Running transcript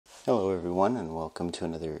Hello everyone and welcome to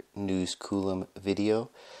another News Coolum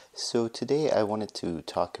video. So today I wanted to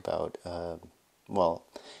talk about,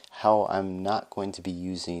 how I'm not going to be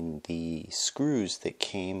using the screws that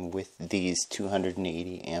came with these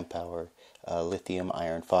 280 amp hour lithium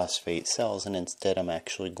iron phosphate cells, and instead I'm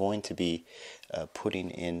actually going to be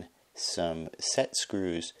putting in some set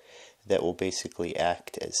screws that will basically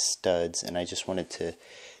act as studs, and I just wanted to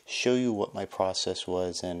show you what my process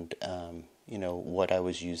was and what I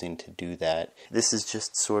was using to do that. This is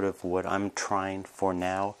just sort of what I'm trying for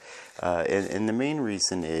now, and the main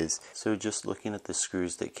reason is, so just looking at the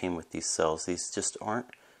screws that came with these cells, these just aren't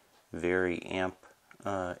very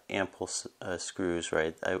ample screws,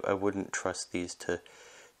 right? I wouldn't trust these to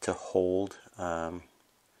hold.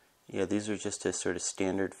 Yeah, these are just a sort of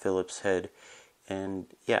standard Phillips head, and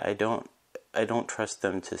yeah, I don't trust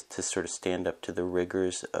them to sort of stand up to the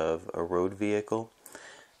rigors of a road vehicle.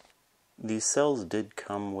 These cells did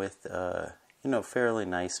come with fairly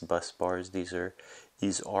nice bus bars. These are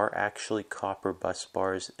actually copper bus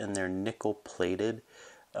bars, and they're nickel plated.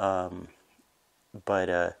 But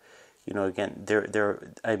again,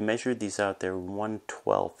 I measured these out. They're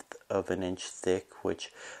 1/12 of an inch thick,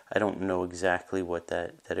 which I don't know exactly what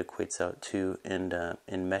that equates out to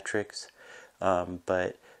in metrics.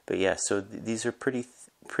 But yeah, so these are pretty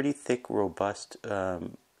thick, robust,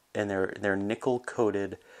 and they're nickel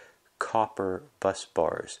coated copper bus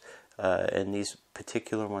bars, and these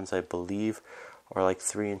particular ones I believe are like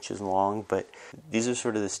 3 inches long, but these are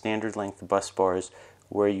sort of the standard length bus bars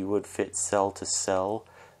where you would fit cell to cell,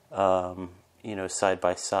 side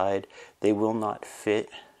by side. They will not fit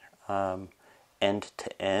end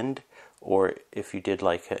to end, or if you did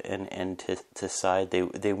like an end to side,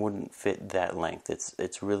 they wouldn't fit that length.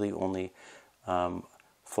 It's really only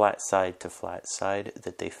flat side to flat side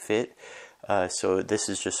that they fit. So this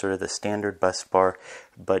is just sort of the standard bus bar,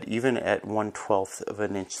 but even at 1/12 of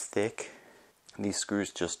an inch thick, these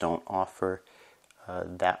screws just don't offer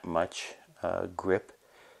that much grip,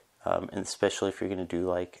 and especially if you're going to do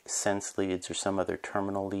like sense leads or some other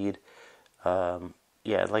terminal lead.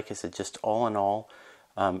 Yeah, like I said, just all in all,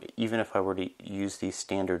 even if I were to use these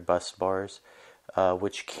standard bus bars,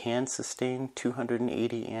 which can sustain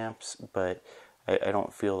 280 amps, but I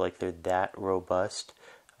don't feel like they're that robust,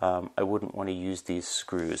 I wouldn't want to use these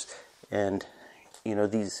screws. And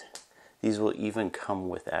these will even come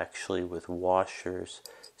with washers.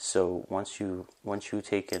 So once you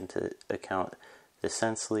take into account the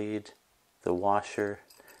sense lead, the washer,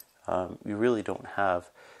 you really don't have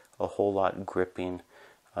a whole lot gripping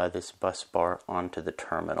this bus bar onto the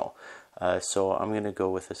terminal. So I'm going to go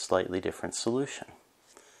with a slightly different solution.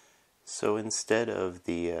 So instead of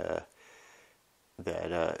that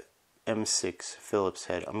M6 Phillips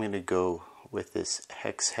head, I'm going to go with this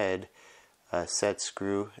hex head set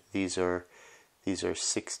screw. These are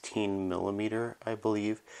 16 millimeter, I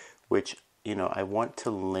believe, which I want to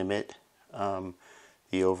limit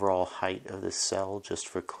the overall height of the cell just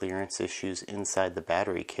for clearance issues inside the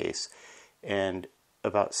battery case, and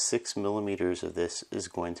about 6 millimeters of this is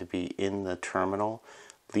going to be in the terminal,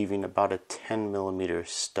 leaving about a 10 millimeter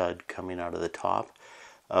stud coming out of the top,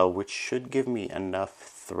 which should give me enough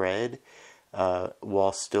thread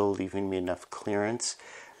while still leaving me enough clearance.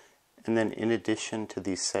 And then in addition to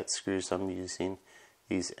these set screws, I'm using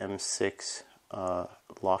these M6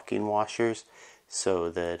 locking washers, so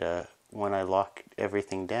that when I lock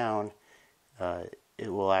everything down, it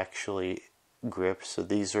will actually grip. So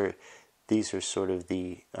these are sort of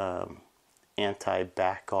the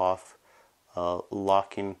anti-back off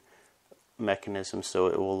locking mechanism, so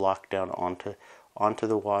it will lock down onto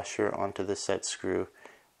the washer, onto the set screw,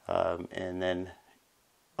 and then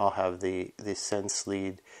I'll have the sense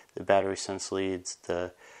lead, the battery sense leads,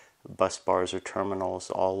 the bus bars or terminals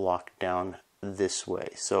all locked down this way.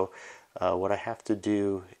 So what I have to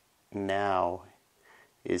do now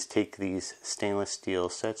is take these stainless steel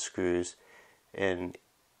set screws and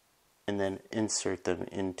then insert them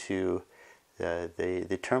into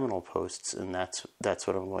the terminal posts, and that's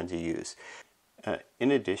what I'm going to use.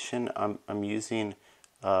 In addition, I'm using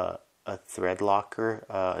a thread locker.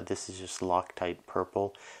 This is just Loctite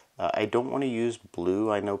Purple. I don't want to use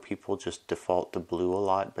blue. I know people just default to blue a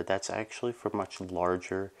lot, but that's actually for much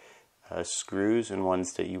larger screws and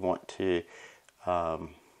ones that you want to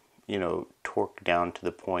torque down to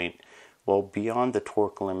the point, well, beyond the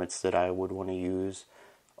torque limits that I would want to use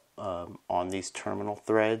on these terminal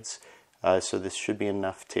threads. So this should be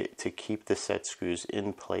enough to keep the set screws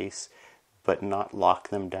in place, but not lock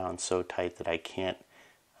them down so tight that I can't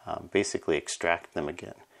basically extract them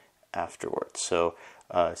again afterwards. So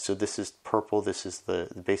this is purple. This is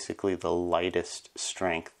basically the lightest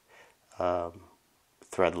strength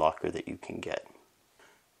thread locker that you can get.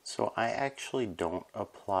 So I actually don't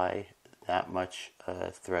apply that much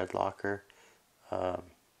thread locker.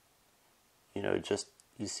 You know, just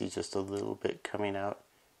you see just a little bit coming out,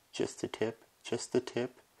 just the tip,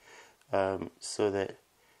 so that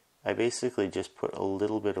I basically just put a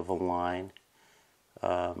little bit of a line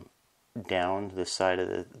down the side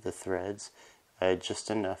of the threads,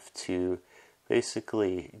 just enough to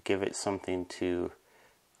basically give it something to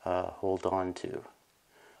hold on to,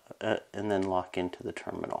 and then lock into the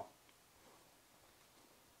terminal.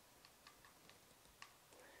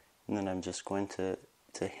 And then I'm just going to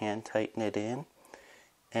hand tighten it in.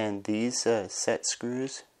 And these set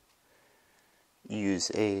screws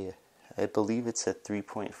use I believe it's a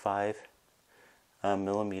 3.5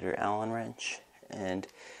 millimeter Allen wrench, and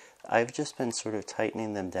I've just been sort of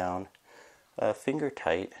tightening them down finger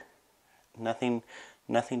tight. Nothing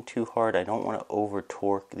too hard. I don't want to over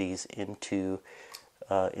torque these into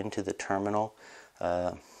the terminal.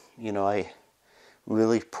 You know, I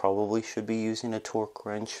really probably should be using a torque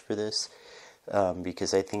wrench for this,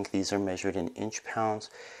 because I think these are measured in inch pounds,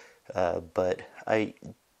 but I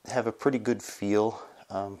have a pretty good feel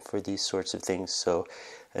for these sorts of things. So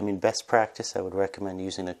I mean, best practice, I would recommend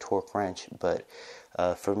using a torque wrench, but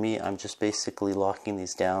for me, I'm just basically locking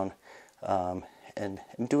these down and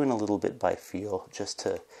doing a little bit by feel, just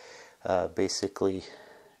to basically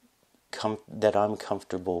that I'm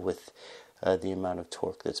comfortable with the amount of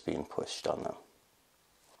torque that's being pushed on them.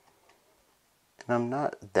 And I'm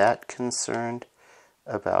not that concerned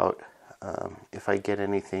about if I get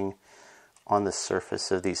anything on the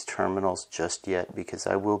surface of these terminals just yet, because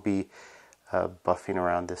I will be buffing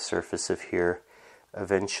around the surface of here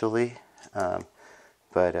eventually.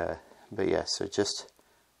 But yeah, so just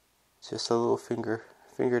a little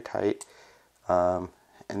finger tight, and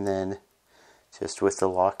then just with the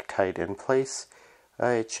Loctite in place,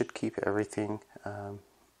 it should keep everything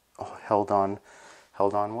held on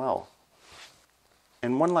well.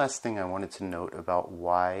 And one last thing I wanted to note about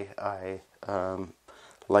why I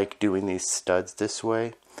like doing these studs this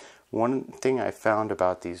way. One thing I found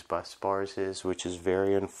about these bus bars is, which is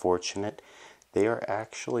very unfortunate, they are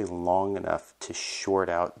actually long enough to short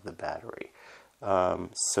out the battery.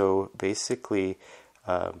 So basically,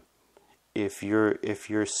 if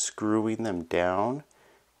you're screwing them down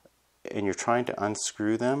and you're trying to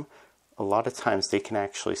unscrew them, a lot of times they can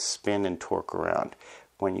actually spin and torque around.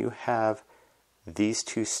 When you have these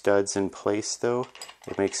two studs in place, though,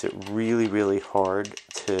 it makes it really hard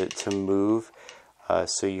to move.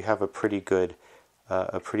 So you have a pretty good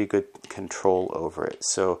control over it.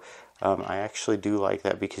 So I actually do like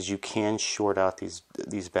that, because you can short out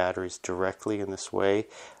these batteries directly in this way.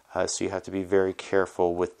 So you have to be very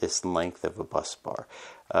careful with this length of a bus bar.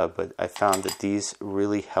 But I found that these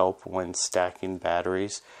really help when stacking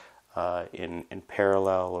batteries in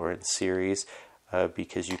parallel or in series,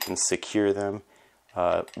 because you can secure them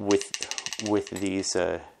with these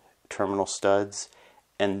terminal studs,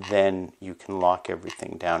 and then you can lock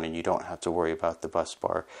everything down, and you don't have to worry about the bus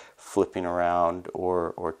bar flipping around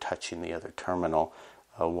or touching the other terminal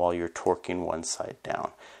while you're torquing one side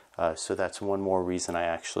down. So that's one more reason I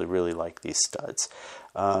actually really like these studs.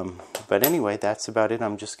 But anyway, that's about it.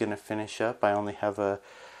 I'm just going to finish up. I only have about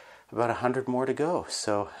 100 more to go.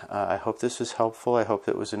 So I hope this was helpful. I hope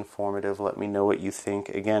it was informative. Let me know what you think.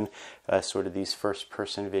 Again, sort of these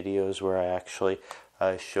first-person videos where I actually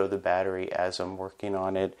show the battery as I'm working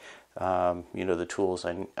on it. You know, the tools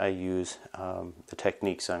I use, the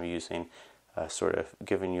techniques I'm using, sort of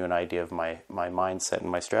giving you an idea of my mindset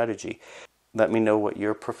and my strategy. Let me know what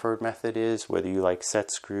your preferred method is, whether you like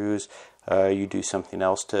set screws, you do something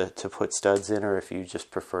else to put studs in, or if you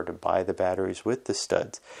just prefer to buy the batteries with the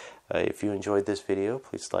studs. If you enjoyed this video,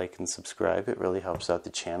 please like and subscribe. It really helps out the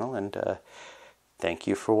channel, and thank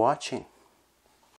you for watching.